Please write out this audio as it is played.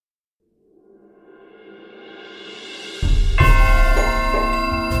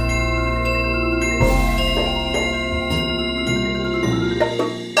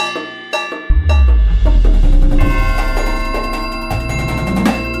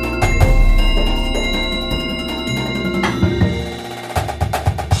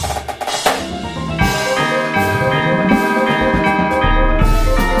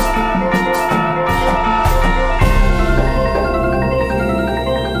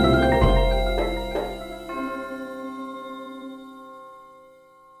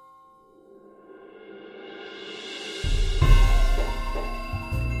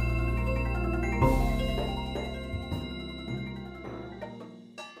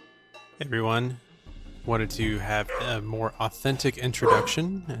Everyone. Wanted to have a more authentic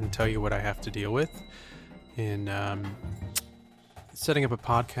introduction and tell you what I have to deal with in setting up a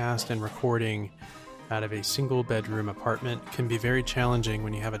podcast and recording out of a single bedroom apartment can be very challenging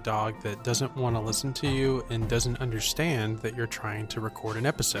when you have a dog that doesn't want to listen to you and doesn't understand that you're trying to record an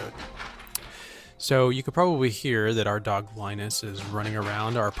episode. So you could probably hear that our dog Linus is running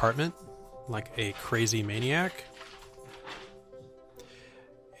around our apartment like a crazy maniac.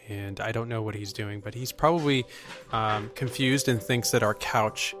 And I don't know what he's doing, but he's probably confused and thinks that our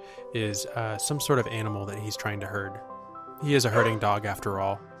couch is some sort of animal that he's trying to herd. He is a herding dog after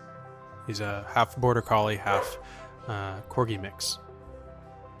all. He's a half border collie, half corgi mix.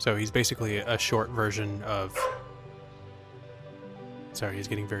 So he's basically a short version of... Sorry, he's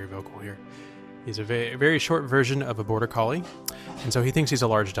getting very vocal here. He's a very, very short version of a border collie, and so he thinks he's a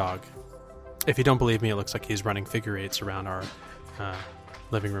large dog. If you don't believe me, it looks like he's running figure eights around our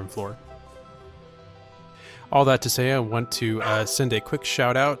living room floor. All that to say, I want to send a quick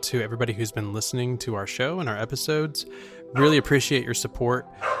shout out to everybody who's been listening to our show and our episodes. Really appreciate your support.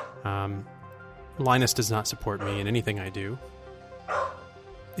 Linus does not support me in anything I do.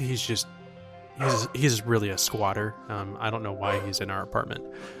 He's really a squatter. I don't know why he's in our apartment.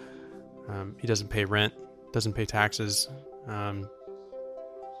 He doesn't pay rent, doesn't pay taxes. I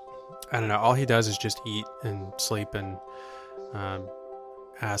don't know. All he does is just eat and sleep and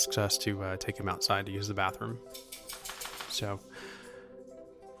asks us to take him outside to use the bathroom. So,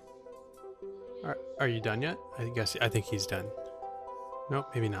 are you done yet? I think he's done.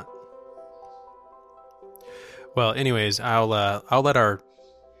 Nope, maybe not. Well, anyways, I'll let our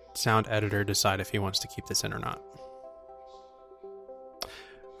sound editor decide if he wants to keep this in or not.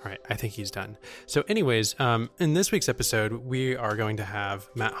 All right, I think he's done. So anyways, in this week's episode, we are going to have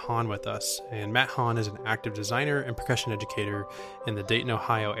Matt Hahn with us. And Matt Hahn is an active designer and percussion educator in the Dayton,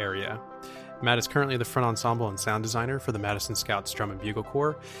 Ohio area. Matt is currently the front ensemble and sound designer for the Madison Scouts Drum and Bugle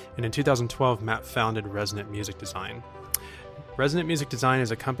Corps. And in 2012, Matt founded Resonant Music Design. Resonant Music Design is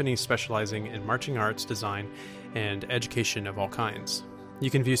a company specializing in marching arts design and education of all kinds.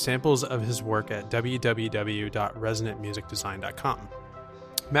 You can view samples of his work at www.resonantmusicdesign.com.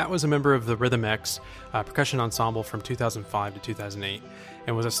 Matt was a member of the Rhythm X percussion ensemble from 2005 to 2008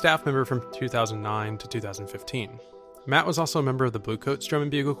 and was a staff member from 2009 to 2015. Matt was also a member of the Bluecoats Drum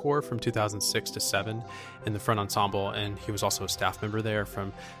and Bugle Corps from 2006 to 7 in the front ensemble, and he was also a staff member there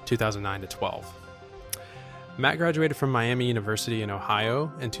from 2009 to 12. Matt graduated from Miami University in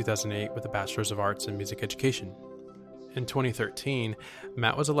Ohio in 2008 with a Bachelor's of Arts in Music Education. In 2013,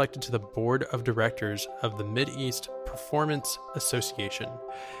 Matt was elected to the Board of Directors of the Mid-East Performance Association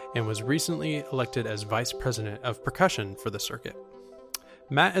and was recently elected as Vice President of Percussion for the circuit.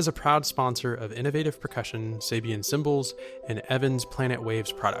 Matt is a proud sponsor of Innovative Percussion, Sabian Cymbals, and Evans Planet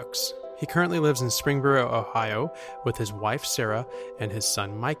Waves products. He currently lives in Springboro, Ohio, with his wife Sarah and his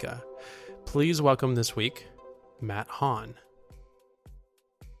son Micah. Please welcome this week, Matt Hahn.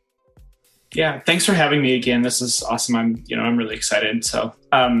 Yeah, thanks for having me again. This is awesome. I'm really excited. So,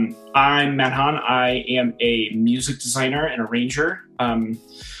 I'm Matt Hahn. I am a music designer and arranger.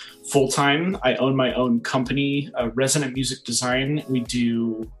 Full-time. I own my own company, Resonant Music Design. We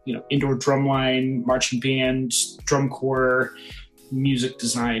do, indoor drumline, marching band, drum corps, music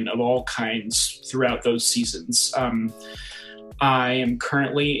design of all kinds throughout those seasons. I am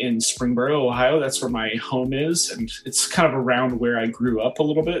currently in Springboro, Ohio. That's where my home is, and it's kind of around where I grew up a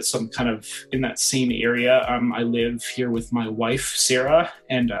little bit, so I'm kind of in that same area. I live here with my wife, Sarah,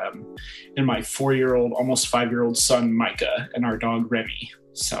 and my 4-year-old, almost 5-year-old son, Micah, and our dog, Remy.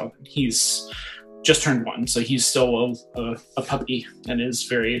 So he's just turned 1, so he's still a puppy and is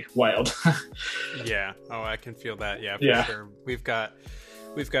very wild. Yeah. Oh, I can feel that. Yeah, for sure. We've got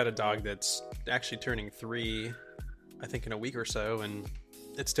a dog that's actually turning 3, I think, in a week or so, and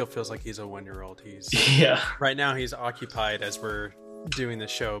it still feels like he's a 1-year-old. Right now he's occupied as we're doing the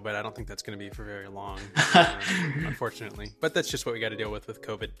show, but I don't think that's going to be for very long, unfortunately. But that's just what we got to deal with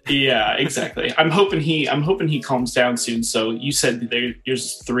COVID. Yeah, exactly. I'm hoping he calms down soon. So you said yours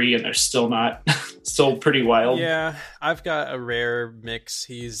is 3, and they're still still pretty wild. Yeah, I've got a rare mix.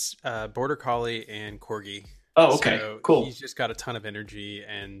 He's border collie and corgi. Oh, okay, so cool. He's just got a ton of energy,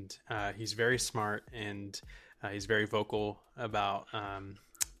 and he's very smart, and he's very vocal about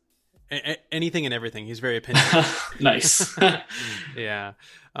anything and everything. He's very opinionated. Nice. Yeah.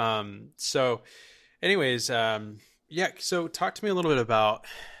 So anyways, so talk to me a little bit about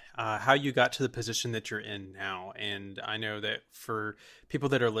how you got to the position that you're in now. And I know that for people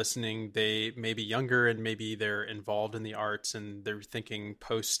that are listening, they may be younger and maybe they're involved in the arts and they're thinking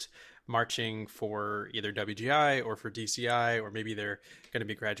post marching for either WGI or for DCI, or maybe they're going to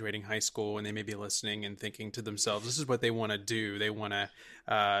be graduating high school and they may be listening and thinking to themselves, this is what they want to do. They want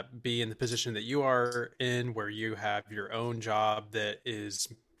to be in the position that you are in, where you have your own job that is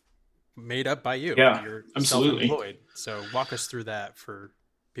made up by you. Yeah, You're absolutely. self-employed. So walk us through that for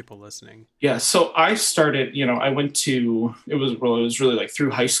people listening. Yeah. So I started, I went to, it was really like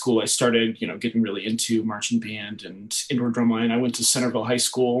through high school, I started, getting really into marching band and indoor drumline. I went to Centerville High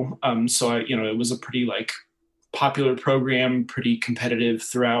School. So it was a pretty like popular program, pretty competitive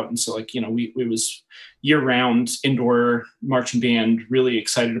throughout. And so like, it was year round indoor marching band, really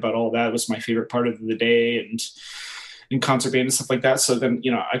excited about all that. It was my favorite part of the day, and in concert band and stuff like that. So then,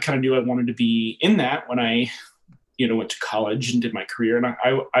 I kind of knew I wanted to be in that when I, went to college and did my career. And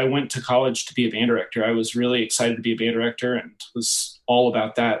I went to college to be a band director. I was really excited to be a band director and was all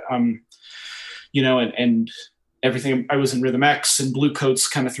about that. And everything. I was in Rhythm X and Blue Coats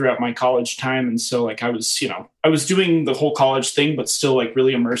kind of throughout my college time. And so like, I was doing the whole college thing, but still like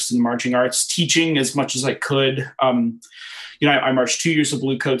really immersed in marching arts, teaching as much as I could. I marched 2 years of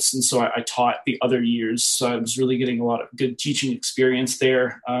Blue Coats, and so I taught the other years. So I was really getting a lot of good teaching experience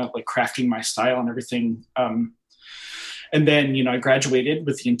there, like crafting my style and everything. And then, I graduated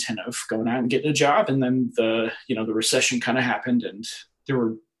with the intent of going out and getting a job. And then the recession kind of happened, and there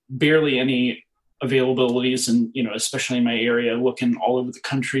were barely any availabilities, and, especially in my area, looking all over the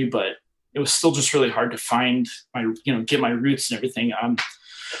country, but it was still just really hard to find get my roots and everything.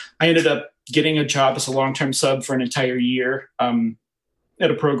 I ended up getting a job as a long-term sub for an entire year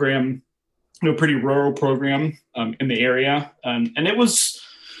at a program, a pretty rural program in the area. And it was,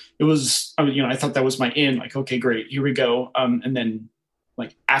 I thought that was my in, like, okay, great, here we go. And then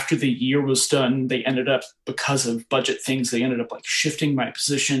like after the year was done, they ended up, because of budget things, they ended up like shifting my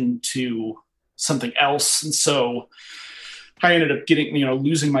position to something else. And so I ended up getting,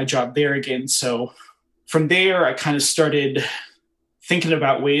 losing my job there again. So from there, I kind of started thinking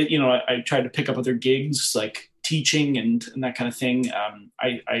about ways, I tried to pick up other gigs like teaching and that kind of thing.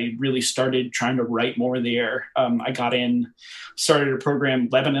 I really started trying to write more there. I started a program,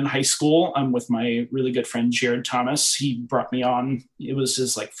 Lebanon High School, with my really good friend, Jared Thomas. He brought me on. It was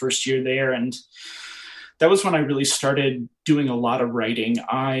his like first year there. And that was when I really started doing a lot of writing.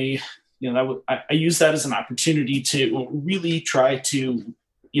 I used that as an opportunity to really try to,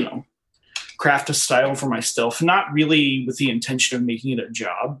 craft a style for myself, not really with the intention of making it a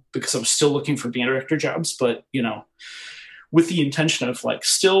job, because I was still looking for band director jobs, but, with the intention of like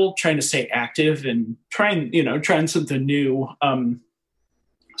still trying to stay active and trying something new.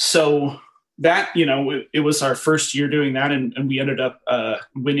 So that, it was our first year doing that. And we ended up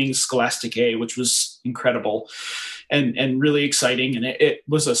winning Scholastic A, which was incredible and really exciting. And it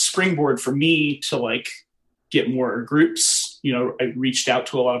was a springboard for me to like get more groups. I reached out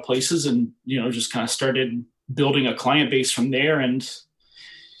to a lot of places and, just kind of started building a client base from there. And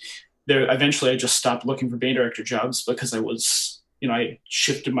there, eventually I just stopped looking for band director jobs because I was, I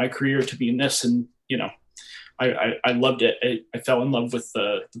shifted my career to be in this, and, I loved it. I fell in love with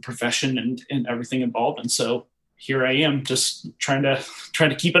the profession and everything involved. And so here I am, just trying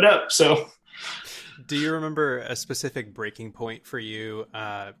to keep it up. So do you remember a specific breaking point for you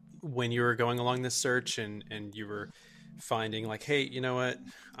when you were going along this search and you were finding like, hey, you know what?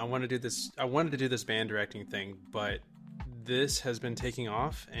 I wanted to do this band directing thing, but this has been taking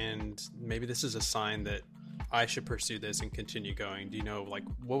off, and maybe this is a sign that I should pursue this and continue going. Do you know, like,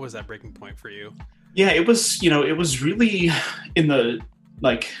 what was that breaking point for you? Yeah, it was, it was really in the,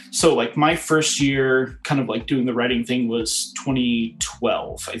 so my first year kind of like doing the writing thing was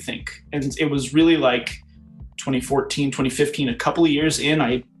 2012, I think. And it was really like 2014, 2015, a couple of years in,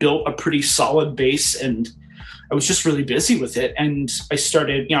 I built a pretty solid base, and I was just really busy with it. And I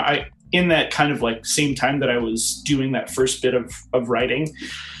started, in that kind of like same time that I was doing that first bit of writing,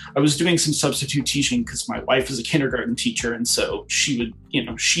 I was doing some substitute teaching because my wife is a kindergarten teacher. And so she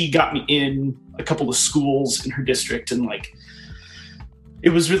would, she got me in a couple of schools in her district, and like, it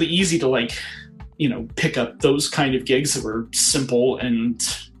was really easy to pick up those kind of gigs that were simple and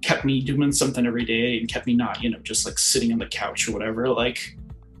kept me doing something every day and kept me not, just like sitting on the couch or whatever.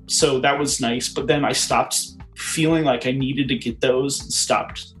 So that was nice. But then I stopped feeling like I needed to get those and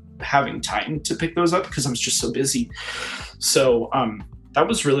stopped having time to pick those up because I was just so busy. So that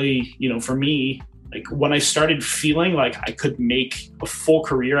was really, for me, like when I started feeling like I could make a full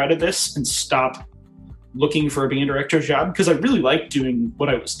career out of this and stop looking for a band director job, because I really liked doing what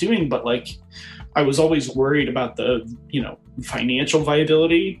I was doing, but like I was always worried about the, financial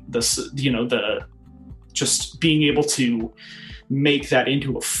viability, the just being able to make that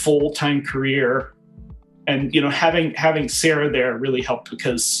into a full-time career And, having Sarah there really helped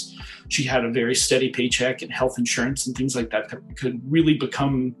because she had a very steady paycheck and health insurance and things like that could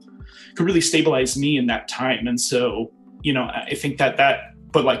really stabilize me in that time. And so, I think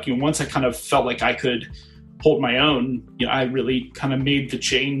but once I kind of felt like I could hold my own, I really kind of made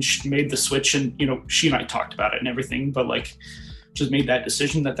the switch, and, she and I talked about it and everything, but just made that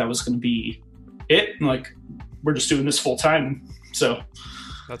decision that was going to be it. And we're just doing this full time. So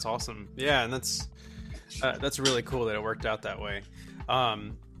that's awesome. Yeah. And that's really cool that it worked out that way.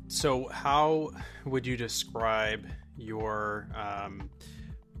 So how would you describe your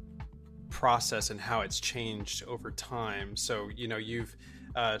process and how it's changed over time? So, you've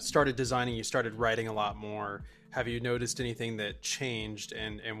started designing, you started writing a lot more. Have you noticed anything that changed,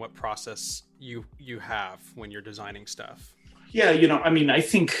 and what process you have when you're designing stuff? Yeah, I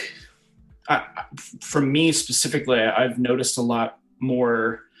think for me specifically, I've noticed a lot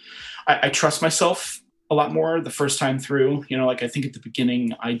more. I trust myself a lot more the first time through. I think at the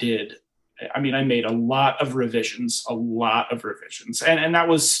beginning I made a lot of revisions, and that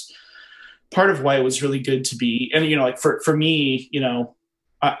was part of why it was really good to be. And for me,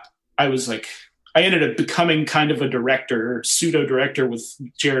 I was I ended up becoming kind of a director, pseudo director with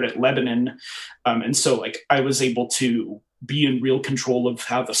Jared at Lebanon, and so I was able to be in real control of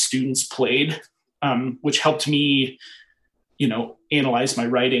how the students played, which helped me, analyze my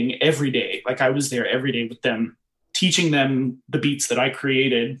writing every day. I was there every day with them, teaching them the beats that I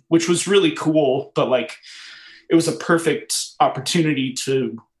created, which was really cool. But it was a perfect opportunity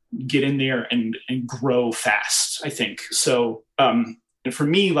to get in there and grow fast, I think. So, and for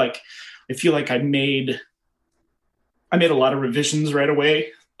me, I feel like I made a lot of revisions right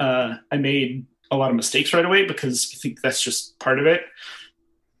away. I made a lot of mistakes right away because I think that's just part of it.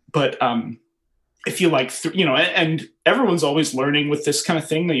 But I feel and everyone's always learning with this kind of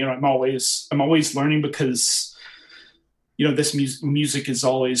thing. I'm always learning because, this music is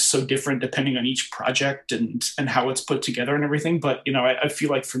always so different depending on each project and how it's put together and everything. But, I feel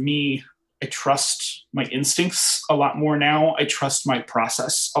like for me, I trust my instincts a lot more now. I trust my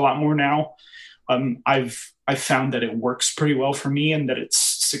process a lot more now. I've found that it works pretty well for me and that it's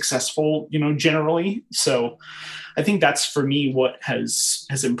successful, generally. So I think that's for me what has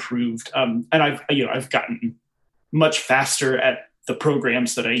improved. And I've gotten much faster at the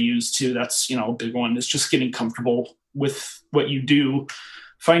programs that I use too. That's, a big one is just getting comfortable with what you do,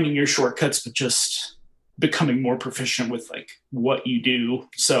 finding your shortcuts, but just becoming more proficient with what you do.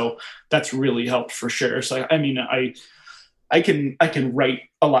 So that's really helped for sure. So, I can write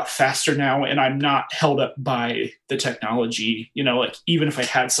a lot faster now, and I'm not held up by the technology. Even if I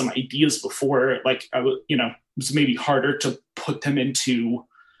had some ideas before, it was maybe harder to put them into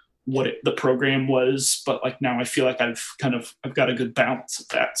what the program was. But now I feel like I've got a good balance of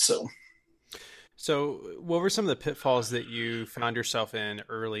that. So what were some of the pitfalls that you found yourself in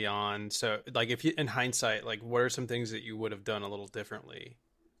early on? So if you, in hindsight, what are some things that you would have done a little differently?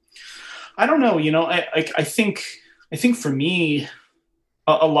 I don't know. I think for me,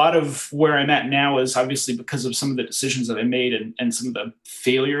 a lot of where I'm at now is obviously because of some of the decisions that I made and some of the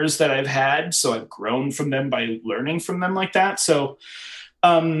failures that I've had. So I've grown from them by learning from them like that. So,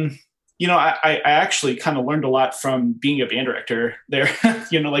 I actually kind of learned a lot from being a band director there,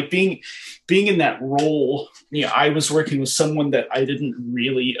 being in that role. I was working with someone that I didn't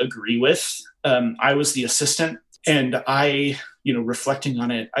really agree with. I was the assistant, and I, reflecting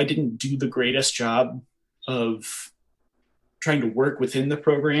on it, I didn't do the greatest job of trying to work within the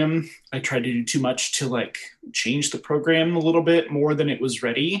program. I tried to do too much to change the program a little bit more than it was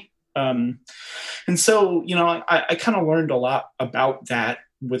ready. And so, I kind of learned a lot about that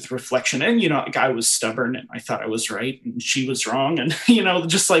with reflection. And, I was stubborn and I thought I was right and she was wrong. And,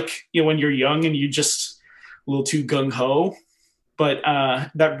 just when you're young and you just a little too gung ho. But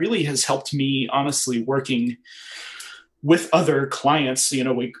that really has helped me, honestly, working with other clients.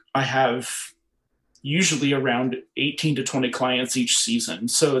 I have usually around 18 to 20 clients each season.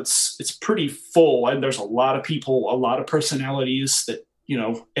 So it's pretty full. And there's a lot of people, a lot of personalities that,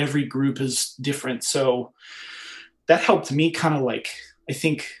 every group is different. So that helped me kind of I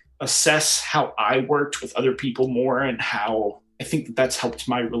think, assess how I worked with other people more, and how I think that's helped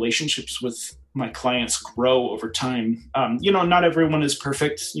my relationships with my clients grow over time. Not everyone is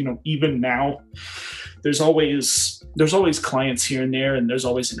perfect. Even now, there's always clients here and there, and there's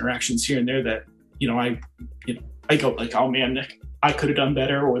always interactions here and there that, I go oh man, I could have done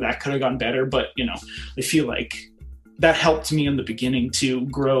better, or that could have gone better. But, I feel like that helped me in the beginning to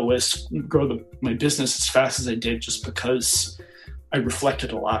grow my business as fast as I did, just because I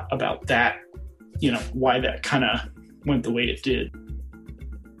reflected a lot about that, why that kind of went the way it did.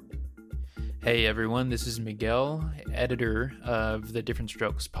 Hey everyone, this is Miguel, editor of the Different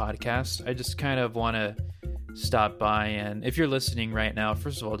Strokes podcast. I just kind of want to stop by, and if you're listening right now,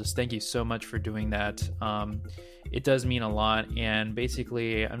 first of all, just thank you so much for doing that. It does mean a lot, and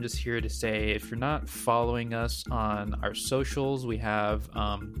basically I'm just here to say, if you're not following us on our socials, we have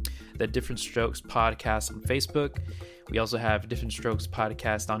the Different Strokes podcast on Facebook. We also have Different Strokes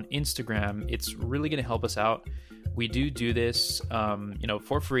podcast on Instagram. It's really going to help us out. We do this,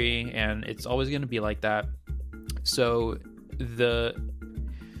 for free, and it's always going to be like that. So the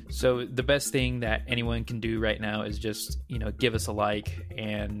best thing that anyone can do right now is just, give us a like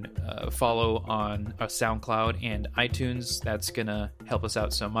and follow on our SoundCloud and iTunes. That's going to help us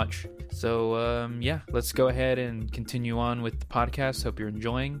out so much. So, let's go ahead and continue on with the podcast. Hope you're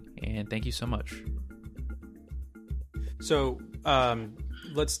enjoying, and thank you so much. So,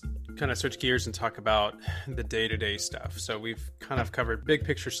 let's kind of switch gears and talk about the day-to-day stuff. So we've kind of covered big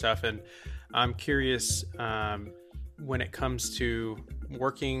picture stuff, and I'm curious, when it comes to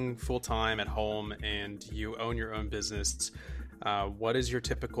working full-time at home and you own your own business, what is your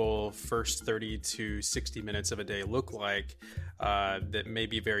typical first 30 to 60 minutes of a day look like that may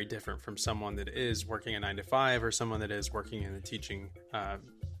be very different from someone that is working a 9 to 5 or someone that is working in the teaching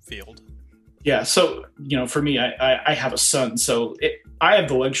field? Yeah. So, for me, I have a son, so I have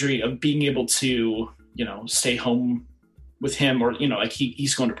the luxury of being able to, stay home with him, or,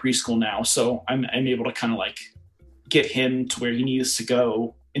 he's going to preschool now. So I'm able to kind of like get him to where he needs to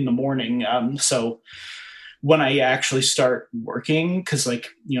go in the morning. So when I actually start working, cause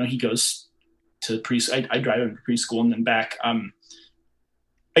he goes to preschool, I drive him to preschool and then back.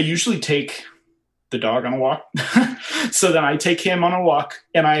 I usually take the dog on a walk. So then I take him on a walk,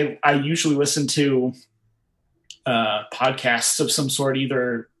 and I usually listen to podcasts of some sort,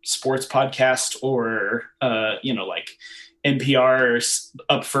 either sports podcast or, NPR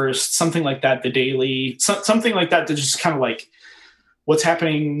Up First, something like that, The Daily, something like that, to just kind of like what's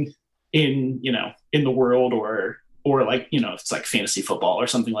happening in the world, or if it's like fantasy football or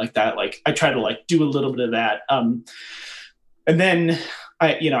something like that. Like I try to like do a little bit of that. And then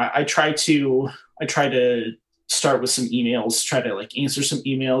I try to start with some emails, try to like answer some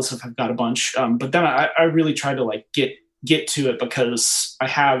emails if I've got a bunch. But then I really try to like get to it, because I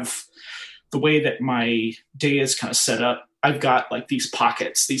have the way that my day is kind of set up. I've got like these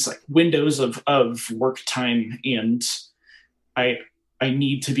pockets, these like windows of work time, and I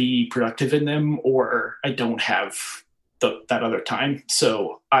need to be productive in them, or I don't have that other time.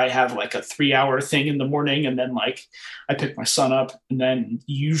 So I have like a 3-hour thing in the morning, and then like I pick my son up, and then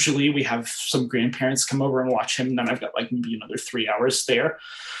usually we have some grandparents come over and watch him. And then I've got like maybe another 3 hours there.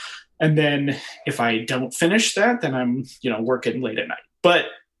 And then if I don't finish that, then I'm, working late at night. But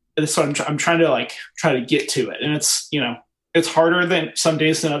so I'm trying to get to it. And it's harder than some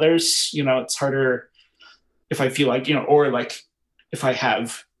days than others. It's harder if I feel like, or like if I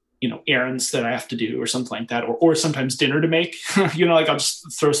have, errands that I have to do or something like that, or sometimes dinner to make, like I'll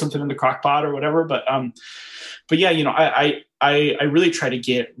just throw something in the crock pot or whatever. But yeah, I really try to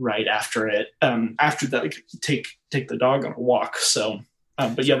get right after it. After that, like take the dog on a walk. So,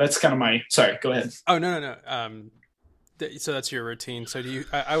 but yeah, that's kind of sorry, go ahead. Oh, no. So that's your routine. So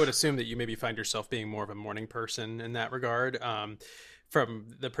I would assume that you maybe find yourself being more of a morning person in that regard. From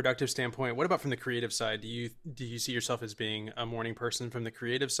the productive standpoint, what about from the creative side? Do you see yourself as being a morning person from the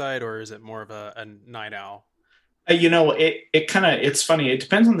creative side, or is it more of a night owl? It's funny. It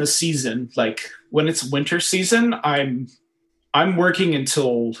depends on the season. Like when it's winter season, I'm working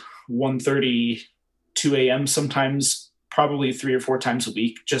until 1:30, 2 a.m. sometimes, probably 3 or 4 times a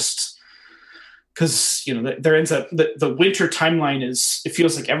week, just because there ends up the winter timeline it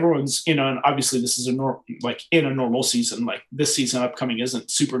feels like everyone's, and obviously this is in a normal season. Like this season upcoming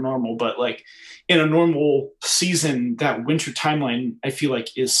isn't super normal, but like in a normal season, that winter timeline I feel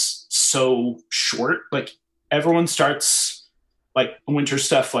like is so short. Like everyone starts like winter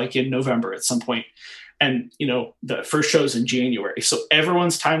stuff like in November at some point, and the first show's in January, so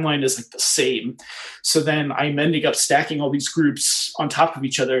everyone's timeline is like the same. So then I'm ending up stacking all these groups on top of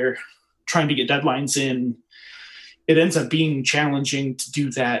each other, trying to get deadlines in. It ends up being challenging to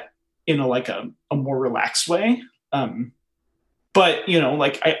do that in a more relaxed way. But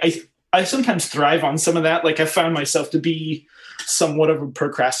I sometimes thrive on some of that. Like I found myself to be somewhat of a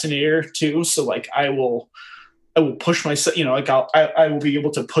procrastinator too. So like I will push myself, I will be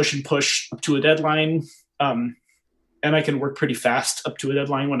able to push up to a deadline. And I can work pretty fast up to a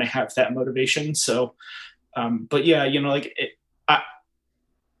deadline when I have that motivation. So, but yeah,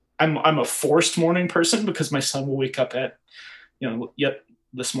 I'm a forced morning person because my son will wake up at yep,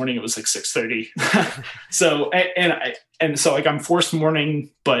 this morning it was like 6:30. So, so like I'm forced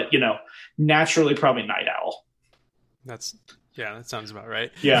morning, but naturally probably night owl. That sounds about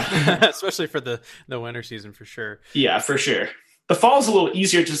right. Yeah. Especially for the winter season, for sure. Yeah, for sure. The fall is a little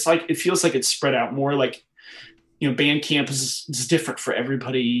easier, just like it feels like it's spread out more. Like, band camp is different for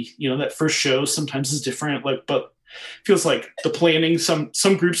everybody. That first show sometimes is different. Like, but it feels like the planning, some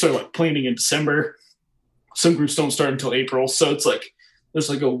groups are like planning in December. Some groups don't start until April. So it's like there's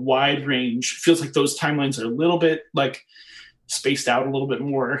like a wide range. It feels like those timelines are a little bit like spaced out a little bit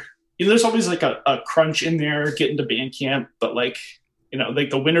more. There's always like a crunch in there getting to band camp, but like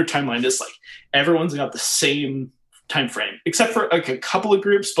the winter timeline is like everyone's got the same time frame, except for like a couple of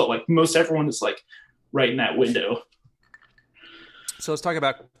groups, but like most everyone is like right in that window. So let's talk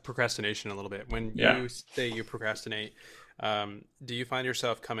about procrastination a little bit. When you say you procrastinate, do you find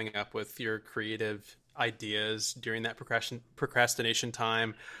yourself coming up with your creative ideas during that procrastination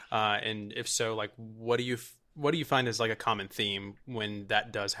time? And if so, like what do you find is like a common theme when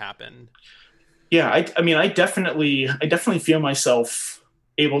that does happen? Yeah, I definitely feel myself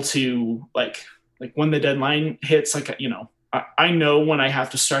able to like when the deadline hits, like, I know when I have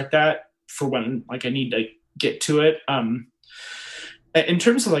to start that for when like I need to get to it. In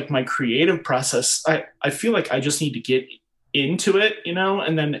terms of like my creative process, I feel like I just need to get into it,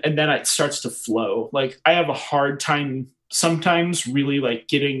 and then it starts to flow. Like I have a hard time sometimes really like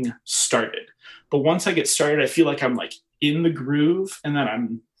getting started, but once I get started, I feel like I'm like in the groove and then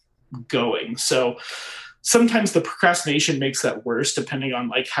I'm going. So sometimes the procrastination makes that worse depending on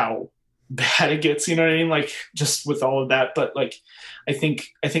like how bad it gets, you know what I mean? Like just with all of that. But like, I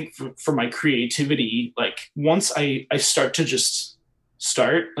think for my creativity, like once I start to just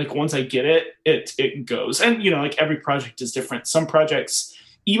start, like once I get it, it goes. And, like every project is different. Some projects,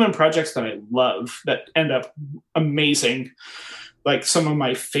 even projects that I love that end up amazing, like some of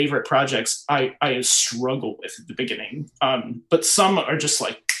my favorite projects, I struggle with at the beginning. But some are just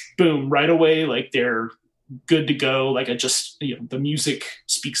like, boom, right away. Like they're good to go. Like I just, the music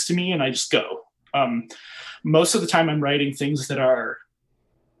speaks to me and I just go. Most of the time I'm writing things that are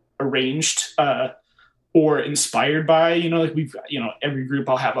arranged, or inspired by, like we've got, every group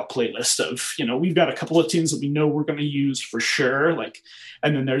I'll have a playlist of, we've got a couple of tunes that we know we're going to use for sure. Like,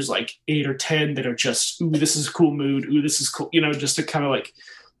 and then there's like 8 or 10 that are just, ooh, this is a cool mood. Ooh, this is cool. Just to kind of like,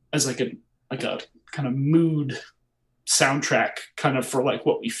 as like a kind of mood soundtrack kind of for like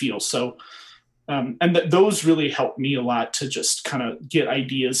what we feel. So, and those really help me a lot to just kind of get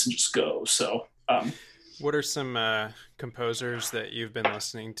ideas and just go. So, what are some composers that you've been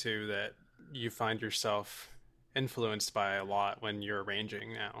listening to that you find yourself influenced by a lot when you're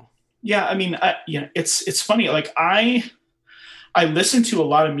arranging now? Yeah, I mean, it's funny. Like I listen to a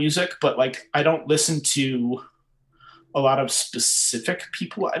lot of music, but like I don't listen to a lot of specific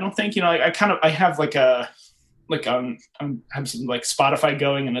people. I don't think, I have like a have some like Spotify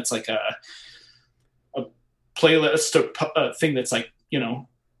going, and it's like a playlist or thing that's like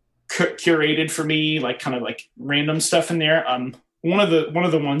curated for me, like kind of like random stuff in there. One of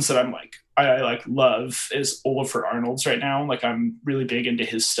the ones that I'm like I like love is Oliver Arnold's right now. Like I'm really big into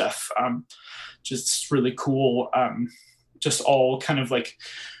his stuff. Just really cool. Just all kind of like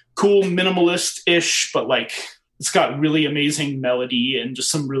cool minimalist-ish, but like it's got really amazing melody and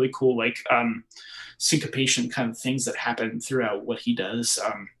just some really cool like syncopation kind of things that happen throughout what he does.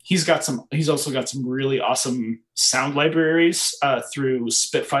 He's also got some really awesome sound libraries through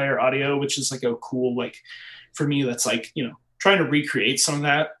Spitfire Audio, which is like a cool, like for me, that's like, trying to recreate some of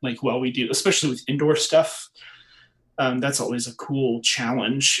that, like while we do, especially with indoor stuff. That's always a cool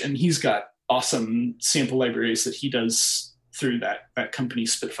challenge. And he's got awesome sample libraries that he does through that company,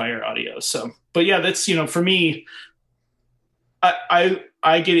 Spitfire Audio. So, but yeah, that's, for me,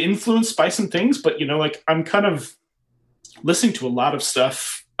 I get influenced by some things, but like I'm kind of listening to a lot of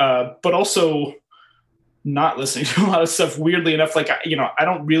stuff, but also not listening to a lot of stuff. Weirdly enough, like, I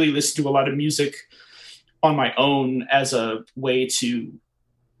don't really listen to a lot of music on my own as a way to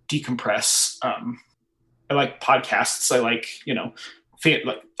decompress. I like podcasts. I like,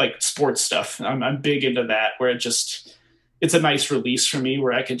 like sports stuff. I'm big into that, where it's a nice release for me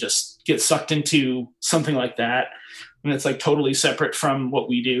where I could just get sucked into something like that. And it's like totally separate from what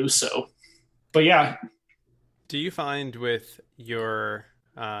we do. So, but yeah. Do you find with your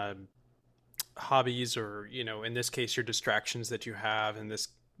hobbies, or, in this case, your distractions that you have in this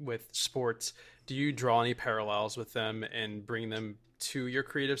with sports, do you draw any parallels with them and bring them to your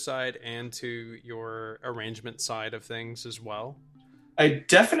creative side and to your arrangement side of things as well? I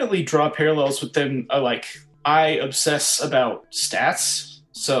definitely draw parallels with them. Like I obsess about stats.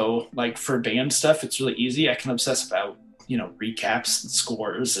 So like for band stuff, it's really easy. I can obsess about, recaps and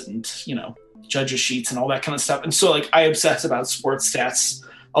scores and, judges sheets and all that kind of stuff. And so like, I obsess about sports stats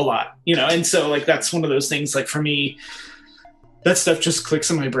a lot, and so like, that's one of those things, like for me, that stuff just clicks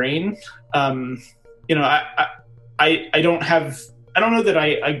in my brain. I don't know that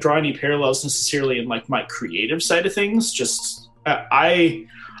I draw any parallels necessarily in like my creative side of things. Just I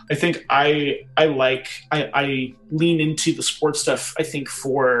think I lean into the sports stuff, I think,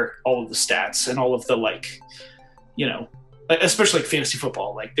 for all of the stats and all of the like, especially like fantasy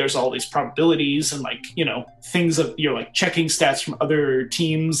football, like there's all these probabilities and like, things of you're like checking stats from other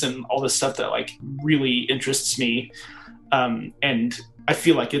teams and all this stuff that like really interests me. And I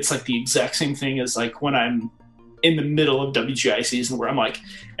feel like it's like the exact same thing as like when I'm in the middle of WGI season, where I'm like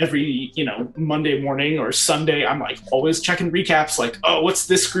every, Monday morning or Sunday, I'm like always checking recaps, like, oh, what's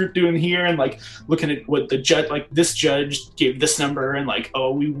this group doing here? And like looking at what the judge, like this judge gave this number. And like,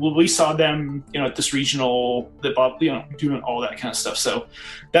 oh, we saw them, at this regional, doing all that kind of stuff. So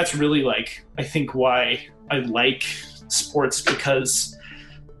that's really like, I think why I like sports, because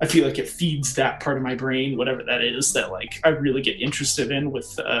I feel like it feeds that part of my brain, whatever that is, that like I really get interested in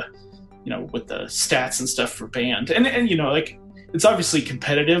with with the stats and stuff for band. And like it's obviously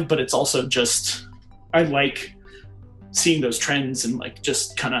competitive, but it's also just, I like seeing those trends and like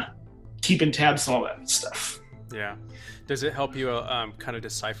just kind of keeping tabs on all that stuff. Yeah. Does it help you kind of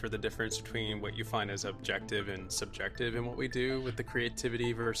decipher the difference between what you find as objective and subjective in what we do with the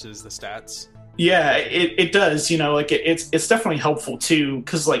creativity versus the stats? Yeah, it does. Like it's definitely helpful too,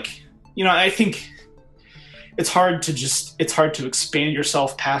 because like, I think it's hard to expand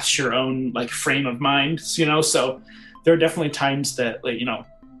yourself past your own like frame of mind, so there are definitely times that like,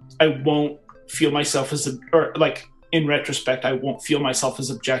 I won't feel myself or like in retrospect, I won't feel myself as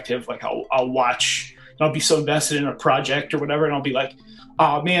objective. Like I'll watch and I'll be so invested in a project or whatever, and I'll be like,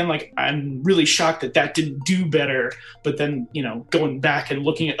 oh man, like I'm really shocked that didn't do better. But then, going back and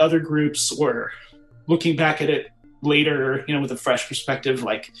looking at other groups or looking back at it later, with a fresh perspective,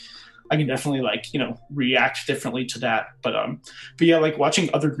 like I can definitely like, react differently to that. But yeah, like watching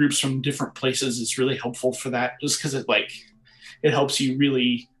other groups from different places is really helpful for that, just because it helps you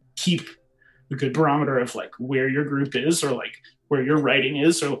really keep a good barometer of like where your group is or like where your writing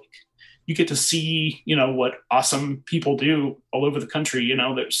is, or like, you get to see, what awesome people do all over the country.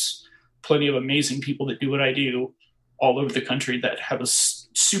 There's plenty of amazing people that do what I do all over the country that have a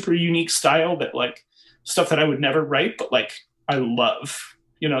super unique style that like stuff that I would never write, but like I love.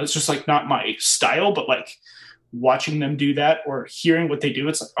 It's just like not my style, but like watching them do that or hearing what they do,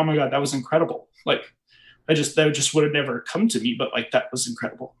 it's like, oh my God, that was incredible. Like that just would have never come to me, but like that was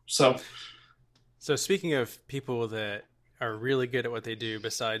incredible. So speaking of people that are really good at what they do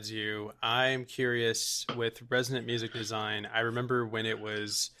besides you, I'm curious with Resonant Music Design. I remember when it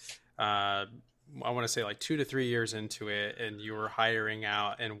was, I want to say like 2 to 3 years into it, and you were hiring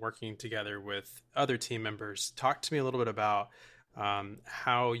out and working together with other team members. Talk to me a little bit about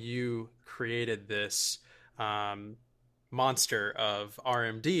how you created this monster of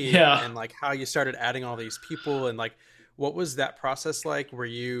RMD, and like how you started adding all these people, and like what was that process like? Were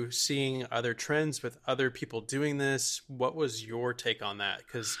you seeing other trends with other people doing this? What was your take on that?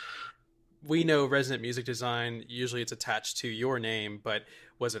 Because we know Resonant Music Design, usually it's attached to your name, but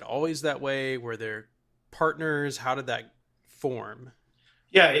was it always that way? Were there partners? How did that form?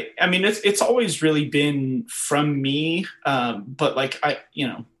 Yeah, I mean, it's always really been from me, but like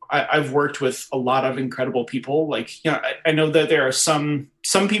I've worked with a lot of incredible people. Like, I know that there are some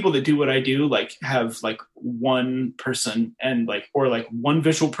people that do what I do, like have like one person and like, or like one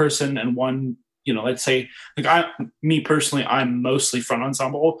visual person and one, let's say like me personally, I'm mostly front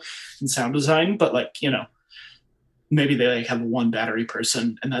ensemble and sound design, but like, maybe they like have one battery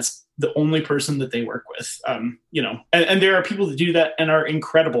person and that's the only person that they work with, and there are people that do that and are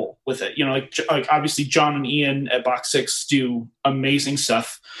incredible with it. Like obviously John and Ian at Box 6 do amazing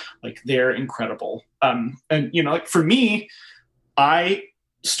stuff. Like they're incredible. And like for me, I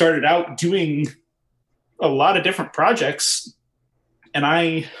started out doing a lot of different projects, and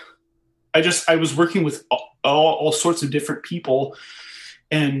I was working with all sorts of different people,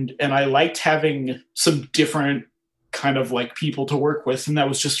 and I liked having some different kind of like people to work with. And that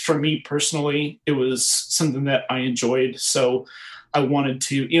was just for me personally, it was something that I enjoyed. So I wanted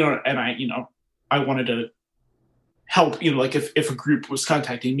to, I wanted to help, like if a group was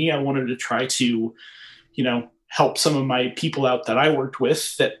contacting me, I wanted to try to, help some of my people out that I worked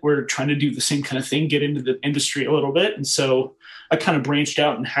with that were trying to do the same kind of thing, get into the industry a little bit. And so I kind of branched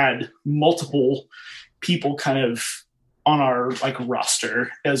out and had multiple people kind of on our like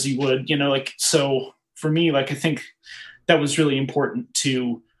roster, as you would, like, so for me, like, I think that was really important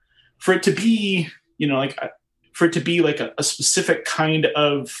for it to be, for it to be like a specific kind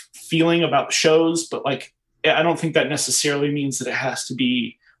of feeling about shows, but like, I don't think that necessarily means that it has to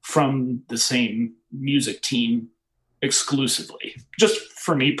be from the same music team exclusively. Just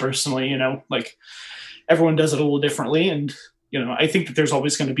for me personally, you know, like everyone does it a little differently. And, you know, I think that there's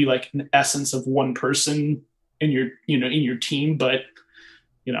always going to be like an essence of one person in your, you know, in your team. But,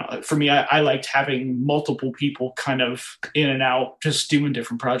 you know, for me, I liked having multiple people kind of in and out, just doing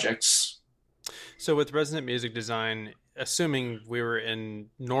different projects. So with resident music design, assuming we were in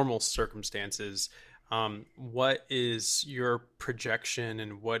normal circumstances, what is your projection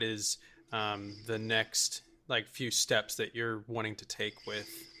and what is the next like few steps that you're wanting to take with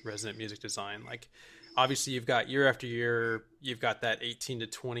resident music design? Like obviously you've got year after year, you've got that 18 to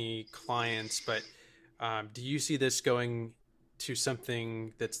 20 clients, but do you see this going to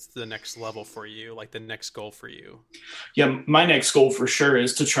something that's the next level for you, like the next goal for you? Yeah, my next goal for sure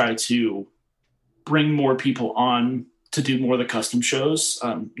is to try to bring more people on to do more of the custom shows.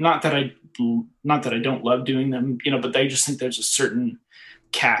 Not that I don't love doing them, you know, but I just think there's a certain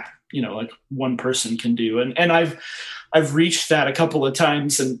cap, you know, like one person can do. And I've reached that a couple of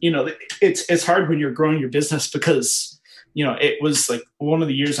times, and, you know, it's hard when you're growing your business because, you know, it was like one of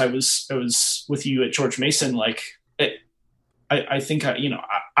the years I was with you at George Mason, like I think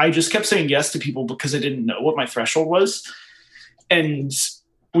I just kept saying yes to people because I didn't know what my threshold was. And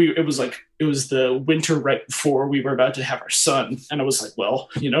it was the winter right before we were about to have our son. And I was like, well,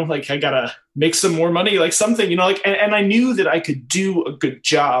 you know, like I gotta make some more money, like something, you know, like, and I knew that I could do a good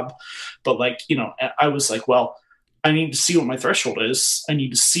job, but like, you know, I was like, well, I need to see what my threshold is. I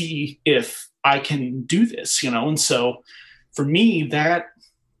need to see if I can do this, you know? And so for me, that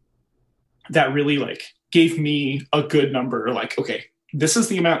really like gave me a good number. Like, okay, this is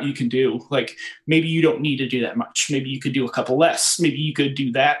the amount you can do. Like, maybe you don't need to do that much. Maybe you could do a couple less. Maybe you could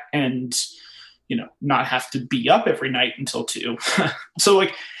do that and, you know, not have to be up every night until 2. So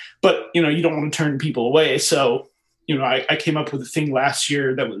like, but, you know, you don't want to turn people away. So, you know, I came up with a thing last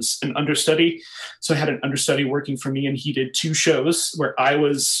year that was an understudy. So I had an understudy working for me, and he did 2 shows where I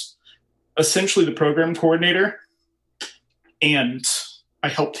was essentially the program coordinator, and I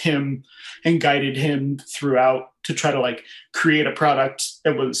helped him and guided him throughout to try to like create a product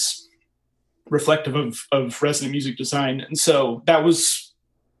that was reflective of resident music design. And so that was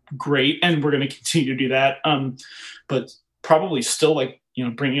great. And we're going to continue to do that. But probably still like, you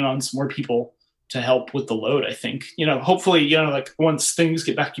know, bringing on some more people to help with the load. I think, you know, hopefully, you know, like once things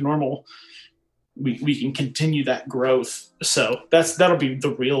get back to normal, we can continue that growth. So that'll be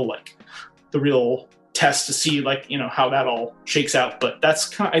the real test to see, like, you know, how that all shakes out. But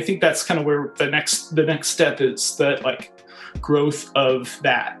I think that's kind of where the next step is, that like growth of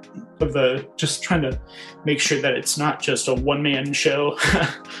the just trying to make sure that it's not just a one-man show,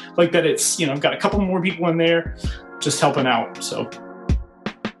 like that it's, you know, got a couple more people in there just helping out. So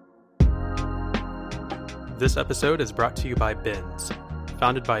this episode is brought to you by Bins.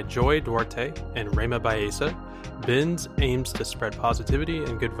 Founded by Joy Duarte and Rema Baeza, Bins aims to spread positivity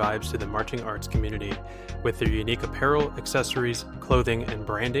and good vibes to the marching arts community. With their unique apparel, accessories, clothing, and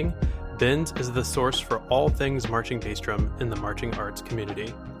branding, Bins is the source for all things marching bass drum in the marching arts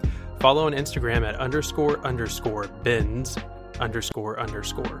community. Follow on Instagram at __bins__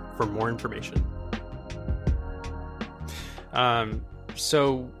 for more information.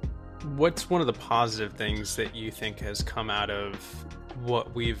 So what's one of the positive things that you think has come out of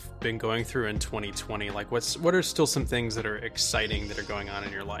what we've been going through in 2020? Like what are still some things that are exciting that are going on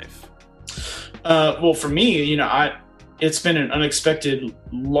in your life? Well, for me, you know, it's been an unexpected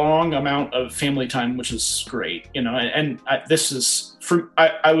long amount of family time, which is great, you know, and I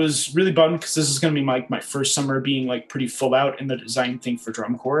was really bummed because this is going to be my first summer being like pretty full out in the design thing for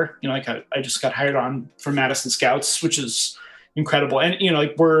drum corps. You know, like I just got hired on for Madison Scouts, which is incredible. And, you know,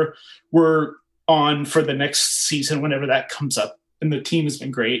 like we're on for the next season whenever that comes up, and the team has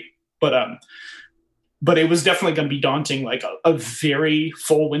been great, but it was definitely going to be daunting, like a very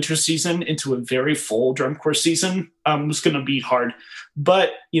full winter season into a very full drum corps season. Was going to be hard,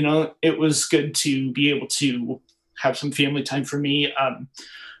 but, you know, it was good to be able to have some family time for me.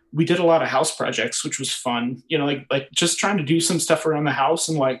 We did a lot of house projects, which was fun, you know, like just trying to do some stuff around the house,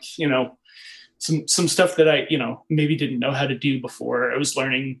 and like, you know, some stuff that I, you know, maybe didn't know how to do before. I was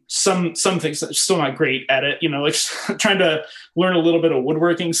learning some things that I'm still not great at it, you know, like trying to learn a little bit of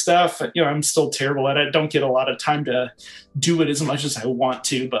woodworking stuff. You know, I'm still terrible at it. Don't get a lot of time to do it as much as I want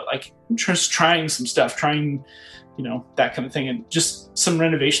to, but like just trying some stuff, you know, that kind of thing. And just some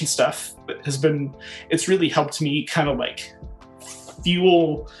renovation stuff it's really helped me kind of like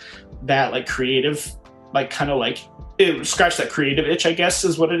fuel that like creative, like kind of like scratch that creative itch, I guess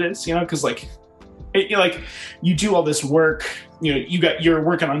is what it is, you know, because like like you do all this work, you're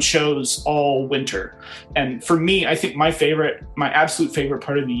working on shows all winter. And for me, I think my absolute favorite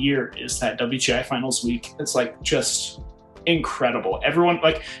part of the year is that WGI finals week. It's like just incredible. Everyone,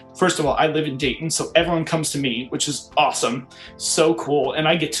 like, first of all, I live in Dayton, so everyone comes to me, which is awesome. So cool. And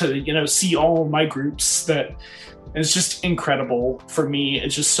I get to, see all my groups. That it's just incredible for me.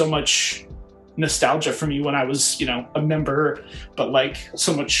 It's just so much nostalgia for me when I was, a member, but like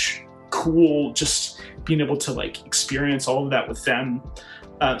so much cool just being able to like experience all of that with them.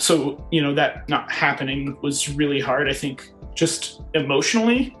 So that not happening was really hard. I think just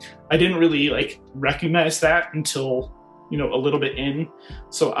emotionally, I didn't really like recognize that until a little bit in.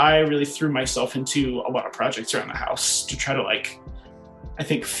 So I really threw myself into a lot of projects around the house to try to like, I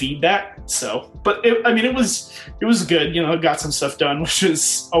think, feed that. So, but it was good. It got some stuff done, which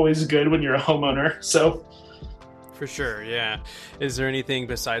is always good when you're a homeowner. So. For sure, yeah. Is there anything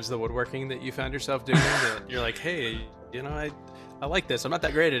besides the woodworking that you found yourself doing that you're like, hey, I like this. I'm not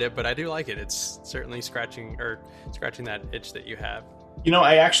that great at it, but I do like it. It's certainly scratching that itch that you have.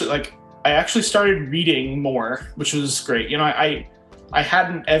 I actually started reading more, which was great. I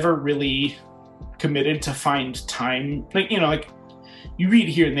hadn't ever really committed to find time. Like, you read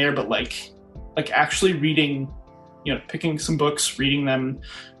here and there, but like actually reading, picking some books, reading them,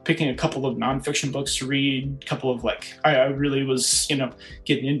 picking a couple of nonfiction books to read, a couple of like, I really was,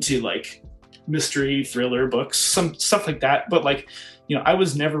 getting into like mystery thriller books, some stuff like that. But like, I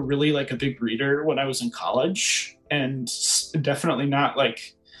was never really like a big reader when I was in college, and definitely not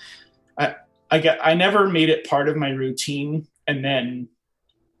like, I never made it part of my routine. And then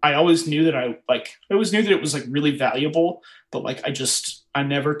I always knew that I always knew that it was like really valuable, but like, I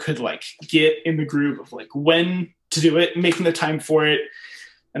never could like get in the groove of like when to do it, making the time for it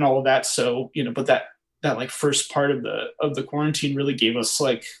and all of that. So, but that like first part of the quarantine really gave us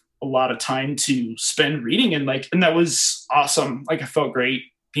like a lot of time to spend reading, and that was awesome. Like I felt great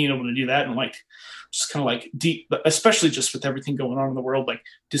being able to do that, and like just kind of like deep, especially just with everything going on in the world, like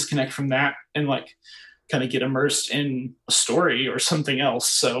disconnect from that and like kind of get immersed in a story or something else.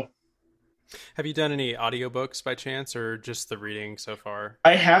 So have you done any audiobooks by chance, or just the reading so far?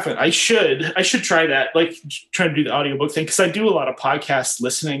 I haven't. I should try that, like try to do the audiobook thing, because I do a lot of podcast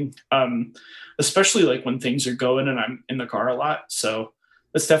listening, especially like when things are going and I'm in the car a lot. So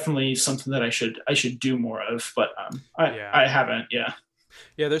that's definitely something that I should do more of, but I haven't. Yeah.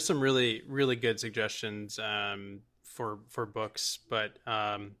 Yeah, there's some really, really good suggestions for books, but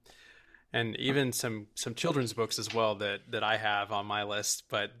and even some children's books as well that I have on my list,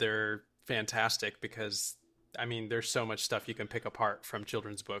 but they're fantastic because there's so much stuff you can pick apart from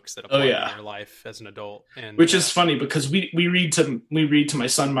children's books that apply in your life as an adult. And which is funny because we read to my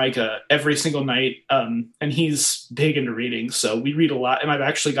son Micah every single night, and he's big into reading, so we read a lot. And I've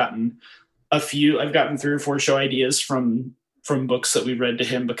actually gotten I've gotten 3 or 4 show ideas from books that we read to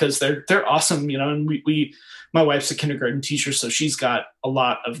him, because they're awesome, and my wife's a kindergarten teacher, so she's got a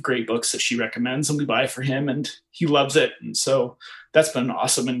lot of great books that she recommends and we buy for him, and he loves it. And so that's been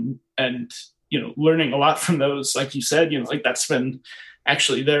awesome. And learning a lot from those, like you said, like that's been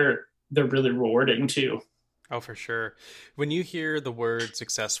actually, they're really rewarding too. Oh, for sure. When you hear the word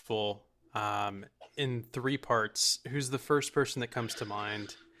successful in 3 parts, who's the first person that comes to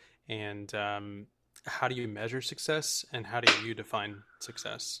mind? And how do you measure success, and how do you define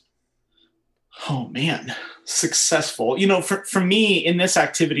success? Oh man, successful. For me in this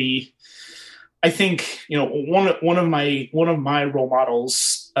activity, I think, one of my role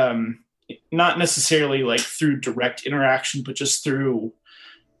models, not necessarily like through direct interaction, but just through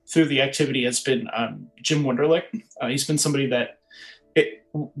the activity, has been Jim Wunderlich. He's been somebody that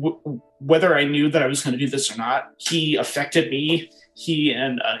whether I knew that I was going to do this or not, he affected me. He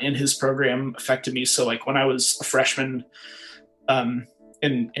and in his program affected me. So like when I was a freshman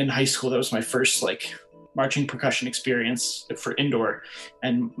in high school, that was my first like marching percussion experience for indoor,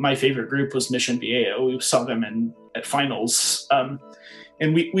 and my favorite group was Mission Viejo. We saw them at finals,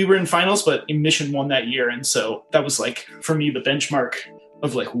 and we were in finals, but Mission won that year, and so that was like for me the benchmark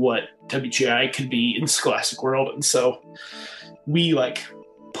of like what WGI could be in Scholastic world. And so we like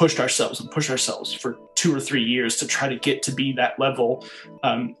pushed ourselves for 2 or 3 years to try to get to be that level,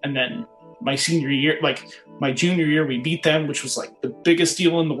 and then my senior year, like my junior year, we beat them, which was like the biggest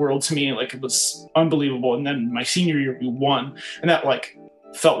deal in the world to me. Like it was unbelievable. And then my senior year, we won, and that like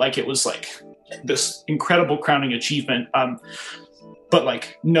felt like it was like this incredible crowning achievement. But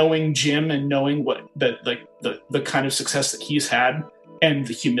like knowing Jim and knowing what the kind of success that he's had and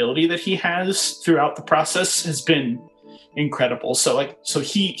the humility that he has throughout the process has been incredible. So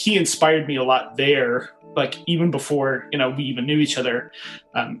he inspired me a lot there. like even before, we even knew each other,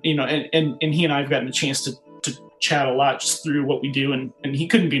 and he and I have gotten a chance to chat a lot just through what we do. And he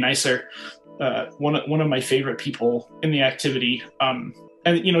couldn't be nicer. One of my favorite people in the activity. And,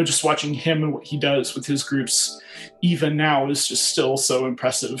 just watching him and what he does with his groups, even now, is just still so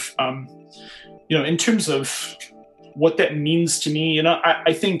impressive. In terms of what that means to me,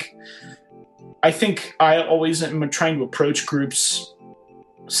 I think I always am trying to approach groups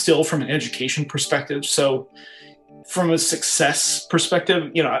still from an education perspective. So from a success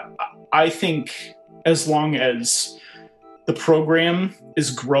perspective, I think as long as the program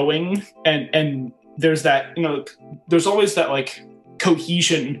is growing and there's that, there's always that like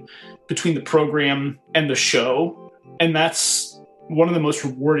cohesion between the program and the show. And that's one of the most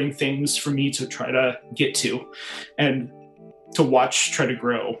rewarding things for me to try to get to and to watch try to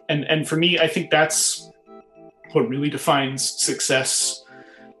grow. And for me, I think that's what really defines success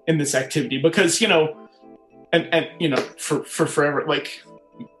in this activity, because, for forever, like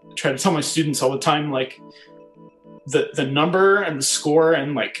I try to tell my students all the time, like the number and the score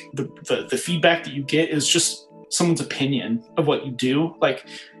and like the feedback that you get is just someone's opinion of what you do. Like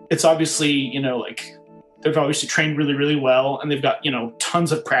it's obviously, like they've obviously trained really, really well and they've got,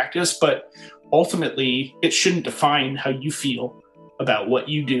 tons of practice, but ultimately it shouldn't define how you feel about what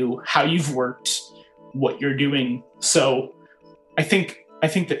you do, how you've worked, what you're doing. So I think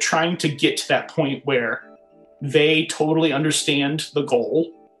that trying to get to that point where they totally understand the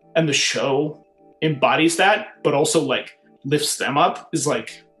goal and the show embodies that, but also like lifts them up is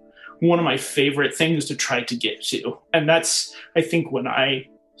like one of my favorite things to try to get to. And that's, I think, when I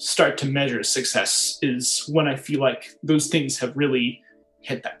start to measure success is when I feel like those things have really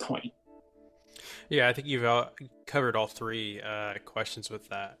hit that point. Yeah, I think you've covered all three questions with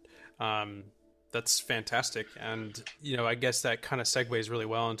that. That's fantastic. And, I guess that kind of segues really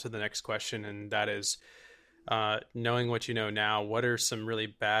well into the next question. And that is, knowing what you know now, what are some really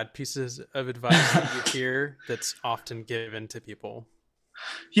bad pieces of advice that you hear that's often given to people?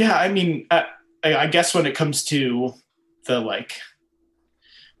 Yeah, I mean, I guess when it comes to the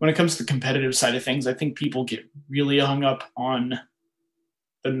competitive side of things, I think people get really hung up on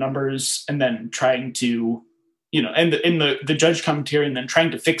the numbers and then trying to, and in the judge commentary and then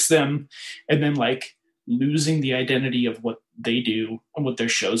trying to fix them and then like losing the identity of what they do and what their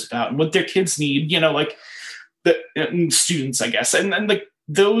show's about and what their kids need, like the students, I guess. And like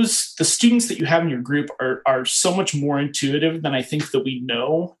the students that you have in your group are so much more intuitive than I think that we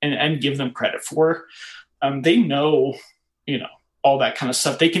know and give them credit for. They know, all that kind of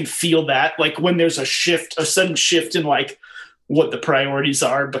stuff. They can feel that, like when there's a sudden shift in like what the priorities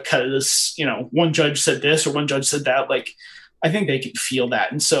are because, one judge said this or one judge said that, like, I think they can feel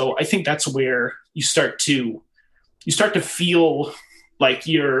that. And so I think that's where you start to feel like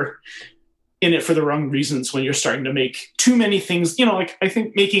you're in it for the wrong reasons when you're starting to make too many things, like I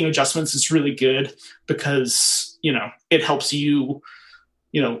think making adjustments is really good because, it helps you,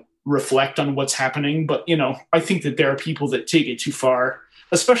 reflect on what's happening. But, I think that there are people that take it too far,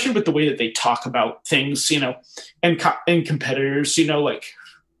 especially with the way that they talk about things, and competitors, like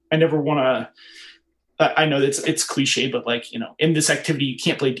I never want to, I know it's cliche, but like, in this activity, you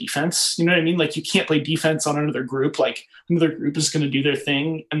can't play defense. You know what I mean? Like you can't play defense on another group. Like another group is going to do their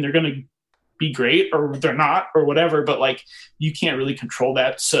thing and they're going to be great or they're not or whatever, but like you can't really control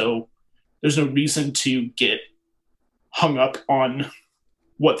that. So there's no reason to get hung up on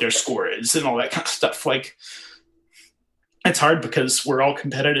what their score is and all that kind of stuff. Like it's hard because we're all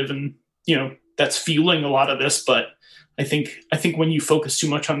competitive and, that's fueling a lot of this. But I think when you focus too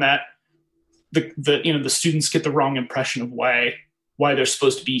much on that, the students get the wrong impression of why they're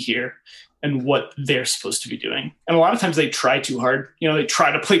supposed to be here and what they're supposed to be doing. And a lot of times they try too hard, they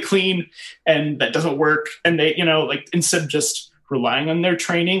try to play clean and that doesn't work. And they, like instead of just relying on their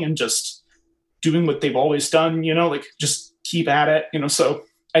training and just doing what they've always done, like just keep at it, so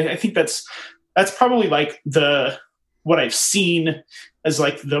I think that's probably like what I've seen as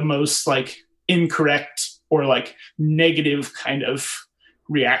like the most like incorrect or like negative kind of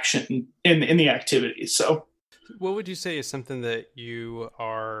reaction in the activity. So what would you say is something that you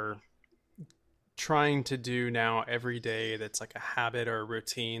are trying to do now every day that's like a habit or a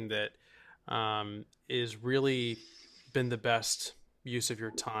routine that is really been the best use of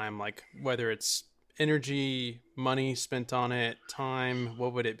your time, like whether it's energy, money spent on it, time,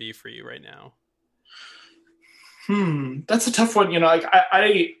 what would it be for you right now? That's a tough one. Like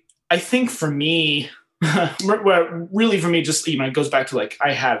I think for me, really for me, just, it goes back to like,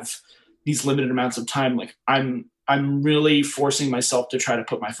 I have these limited amounts of time. Like I'm really forcing myself to try to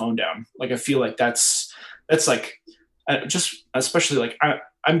put my phone down. Like, I feel like that's like, just, especially like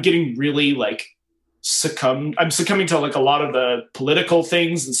I'm getting really like I'm succumbing to like a lot of the political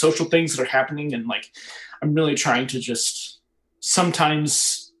things and social things that are happening. And like, I'm really trying to just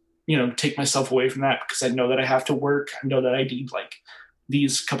sometimes, take myself away from that because I know that I have to work. I know that I need like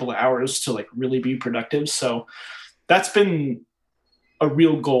these couple of hours to like really be productive. So that's been a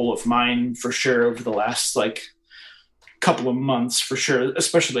real goal of mine for sure over the last like couple of months for sure,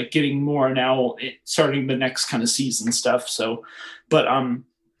 especially like getting more now starting the next kind of season stuff. So, but,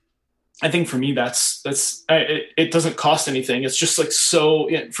 I think for me, it doesn't cost anything. It's just like,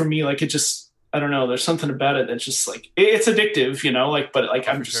 for me, like, it just, I don't know, there's something about it that's just like, it's addictive, like, but like,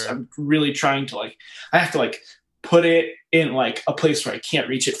 I'm really trying to like, I have to like put it in like a place where I can't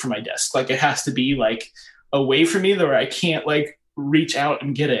reach it from my desk. Like it has to be like away from me where I can't like reach out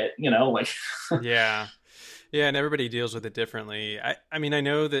and get it, like. Yeah. Yeah. And everybody deals with it differently. I mean, I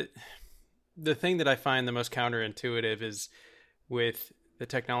know that the thing that I find the most counterintuitive is with the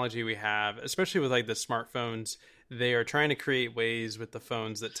technology we have, especially with like the smartphones, they are trying to create ways with the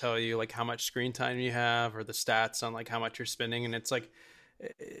phones that tell you like how much screen time you have or the stats on like how much you're spending. And it's like,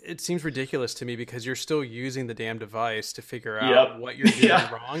 it seems ridiculous to me because you're still using the damn device to figure out what you're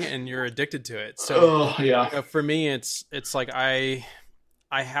doing wrong and you're addicted to it. So for me, it's like, I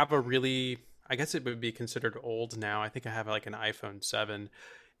have a really, I guess it would be considered old now. I think I have like an iPhone 7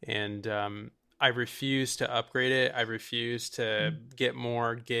 and, I refuse to upgrade it. I refuse to get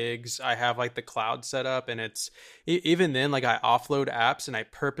more gigs. I have like the cloud set up and it's even then like I offload apps and I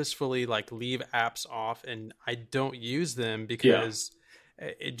purposefully like leave apps off and I don't use them because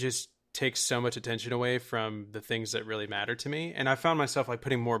it just takes so much attention away from the things that really matter to me. And I found myself like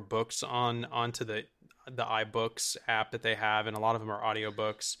putting more books onto the iBooks app that they have. And a lot of them are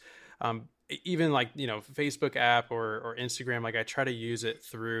audiobooks. Even like, Facebook app or Instagram, like I try to use it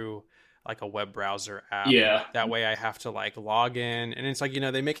through like a web browser app. Yeah. That way I have to like log in and it's like,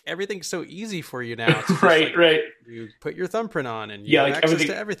 they make everything so easy for you now. Right. You put your thumbprint on and you have access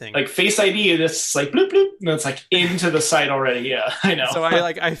to everything. Like Face ID, and it's like bloop, bloop, and it's like into the site already. Yeah, I know. So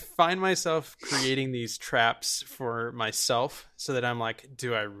I find myself creating these traps for myself so that I'm like,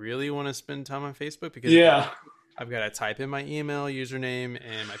 do I really want to spend time on Facebook? Because I've got to type in my email, username,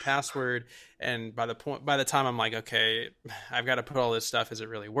 and my password. And by the time I'm like, okay, I've got to put all this stuff. Is it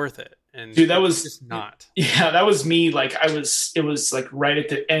really worth it? And dude, that was just not. Yeah, that was me. Like it was like right at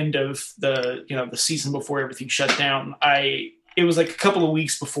the end of the season before everything shut down. It was like a couple of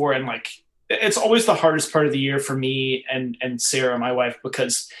weeks before, and like it's always the hardest part of the year for me and Sarah, my wife,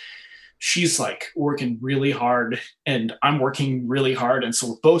 because she's like working really hard and I'm working really hard, and so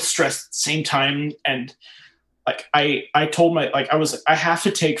we're both stressed at the same time. And like I told I was like, I have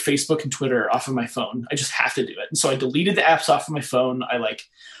to take Facebook and Twitter off of my phone. I just have to do it. And so I deleted the apps off of my phone.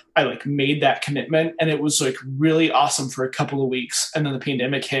 I made that commitment, and it was like really awesome for a couple of weeks. And then the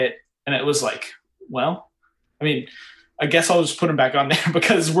pandemic hit, and it was like, well, I mean, I guess I'll just put them back on there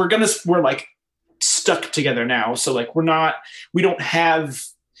because we're like stuck together now. So like we don't have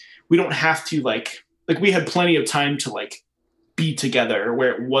to like we had plenty of time to like be together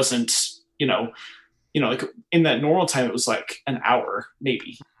where it wasn't, like in that normal time, it was like an hour,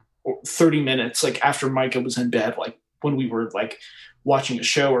 maybe, or 30 minutes, like after Micah was in bed, like when we were like watching a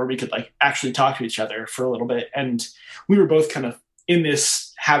show where we could like actually talk to each other for a little bit. And we were both kind of in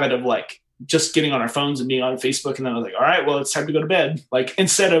this habit of like just getting on our phones and being on Facebook. And then I was like, all right, well, it's time to go to bed, like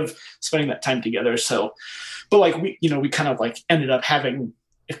instead of spending that time together. So, but like we kind of like ended up having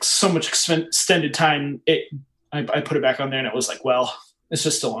so much extended time. I put it back on there and it was like, well, it's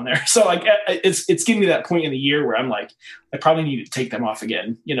just still on there. So like, it's getting to that point in the year where I'm like, I probably need to take them off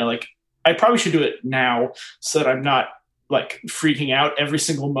again. Like I probably should do it now so that I'm not like freaking out every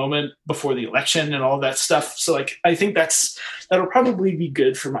single moment before the election and all that stuff. So like, I think that'll probably be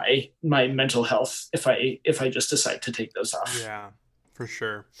good for my mental health if I just decide to take those off. Yeah, for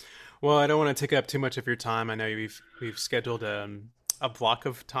sure. Well, I don't want to take up too much of your time. I know we've scheduled a block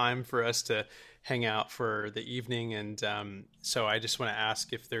of time for us to hang out for the evening. And so I just want to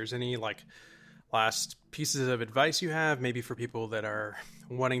ask if there's any like last pieces of advice you have, maybe for people that are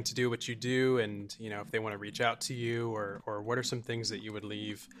wanting to do what you do and, if they want to reach out to you or what are some things that you would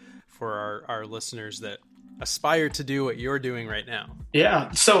leave for our listeners that aspire to do what you're doing right now? Yeah.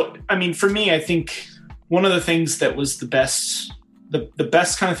 So, I mean, for me, I think one of the things that was the best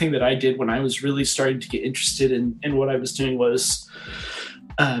kind of thing that I did when I was really starting to get interested in what I was doing was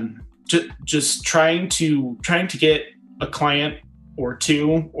just trying to get a client or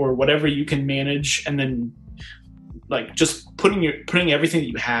two or whatever you can manage, and then like just putting everything that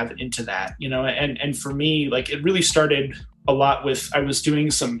you have into that, and for me, like it really started a lot with, I was doing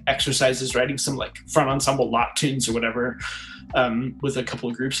some exercises, writing some like front ensemble lot tunes or whatever, with a couple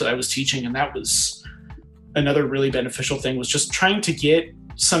of groups that I was teaching. And that was another really beneficial thing, was just trying to get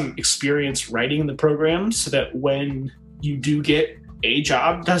some experience writing in the program so that when you do get a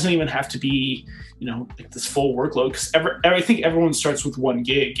job, it doesn't even have to be, like this full workload. Because I think everyone starts with one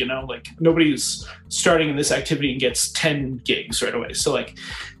gig, like nobody's starting in this activity and gets 10 gigs right away. So like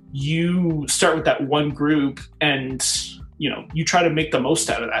you start with that one group and, you try to make the most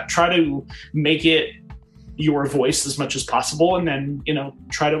out of that. Try to make it your voice as much as possible. And then,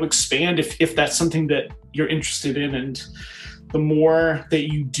 try to expand if that's something that you're interested in. And the more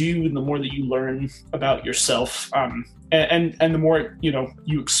that you do, and the more that you learn about yourself, and the more,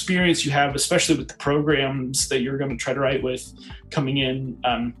 you experience you have, especially with the programs that you're going to try to write with coming in,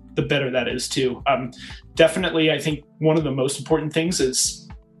 the better that is too. Definitely, I think one of the most important things is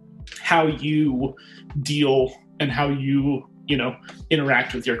how you deal and how you,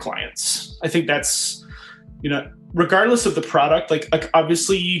 interact with your clients. I think that's, regardless of the product, like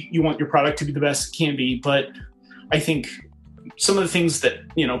obviously you want your product to be the best it can be, but I think some of the things that,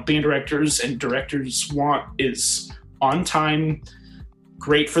 band directors and directors want is on time,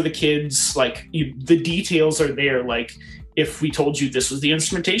 great for the kids. Like the details are there. Like if we told you this was the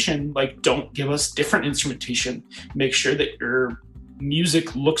instrumentation, like don't give us different instrumentation. Make sure that your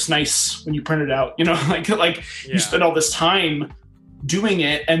music looks nice when you print it out, You spend all this time doing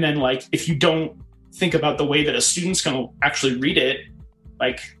it. And then like, if you don't think about the way that a student's going to actually read it,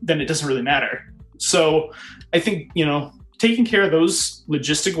 like, then it doesn't really matter. So I think, taking care of those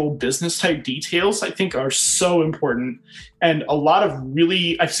logistical business type details, I think are so important. And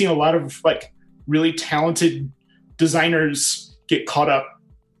I've seen a lot of like really talented designers get caught up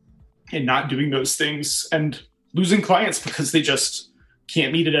in not doing those things and losing clients because they just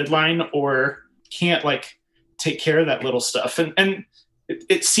can't meet a deadline or can't like take care of that little stuff. And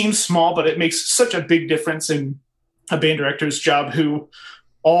it seems small, but it makes such a big difference in a band director's job, who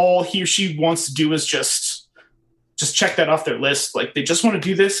all he or she wants to do is just check that off their list. Like they just want to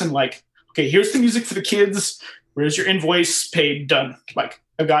do this and like, okay, here's the music for the kids. Where's your invoice? Paid, done. Like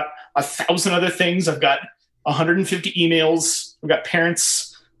I've got 1,000 other things. I've got 150 emails. I've got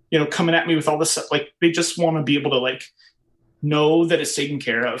parents, coming at me with all this stuff. Like they just want to be able to like know that it's taken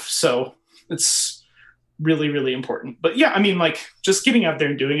care of. So it's really, really important. But yeah, I mean, like just getting out there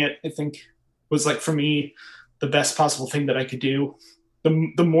and doing it, I think was like for me, the best possible thing that I could do.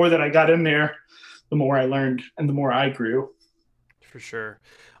 The more that I got in there, the more I learned and the more I grew. For sure.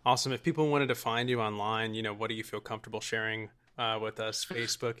 Awesome. If people wanted to find you online, what do you feel comfortable sharing with us?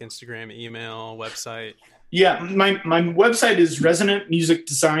 Facebook, Instagram, email, website? Yeah, my website is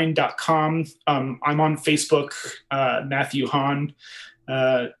resonantmusicdesign.com. I'm on Facebook, Matthew Hahn.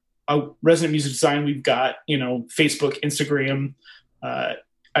 Resonant Music Design, we've got, Facebook, Instagram.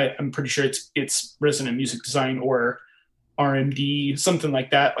 I'm pretty sure it's Resonant Music Design or RMD, something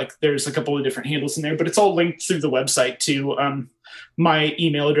like that. Like there's a couple of different handles in there, but it's all linked through the website too. My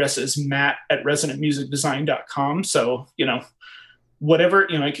email address is matt@resonantmusicdesign.com. So, whatever,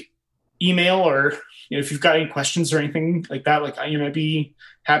 like email or, if you've got any questions or anything like that, like, I'd be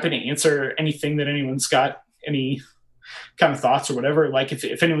happy to answer anything that anyone's got, any kind of thoughts or whatever. Like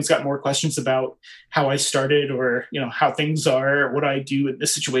if anyone's got more questions about how I started or, how things are, or what I do in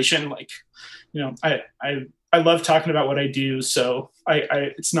this situation, like, I love talking about what I do. So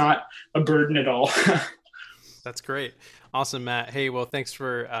it's not a burden at all. That's great. Awesome, Matt. Hey, well, thanks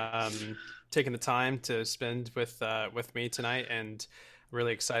for taking the time to spend with me tonight, and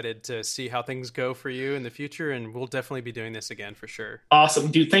really excited to see how things go for you in the future. And we'll definitely be doing this again for sure.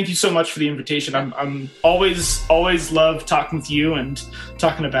 Awesome, dude. Thank you so much for the invitation. I'm always love talking with you and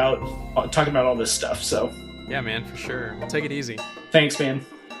talking about all this stuff. So yeah, man, for sure. We'll take it easy. Thanks, man.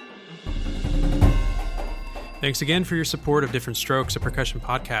 Thanks again for your support of Different Strokes, a percussion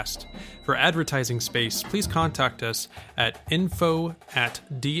podcast. For advertising space, please contact us at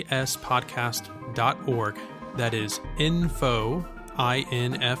info@dspodcast.org. That is info,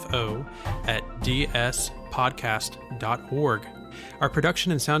 I-N-F-O, @dspodcast.org. Our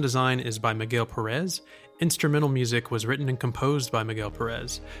production and sound design is by Miguel Perez. Instrumental music was written and composed by Miguel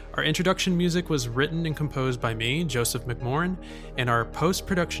Perez. Our introduction music was written and composed by me, Joseph McMorrin, and our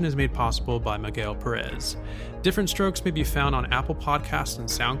post-production is made possible by Miguel Perez. Different Strokes may be found on Apple Podcasts and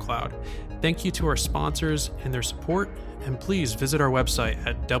SoundCloud. Thank you to our sponsors and their support, and please visit our website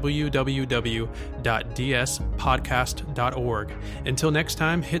at www.dspodcast.org. Until next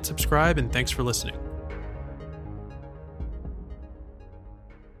time, hit subscribe, and thanks for listening.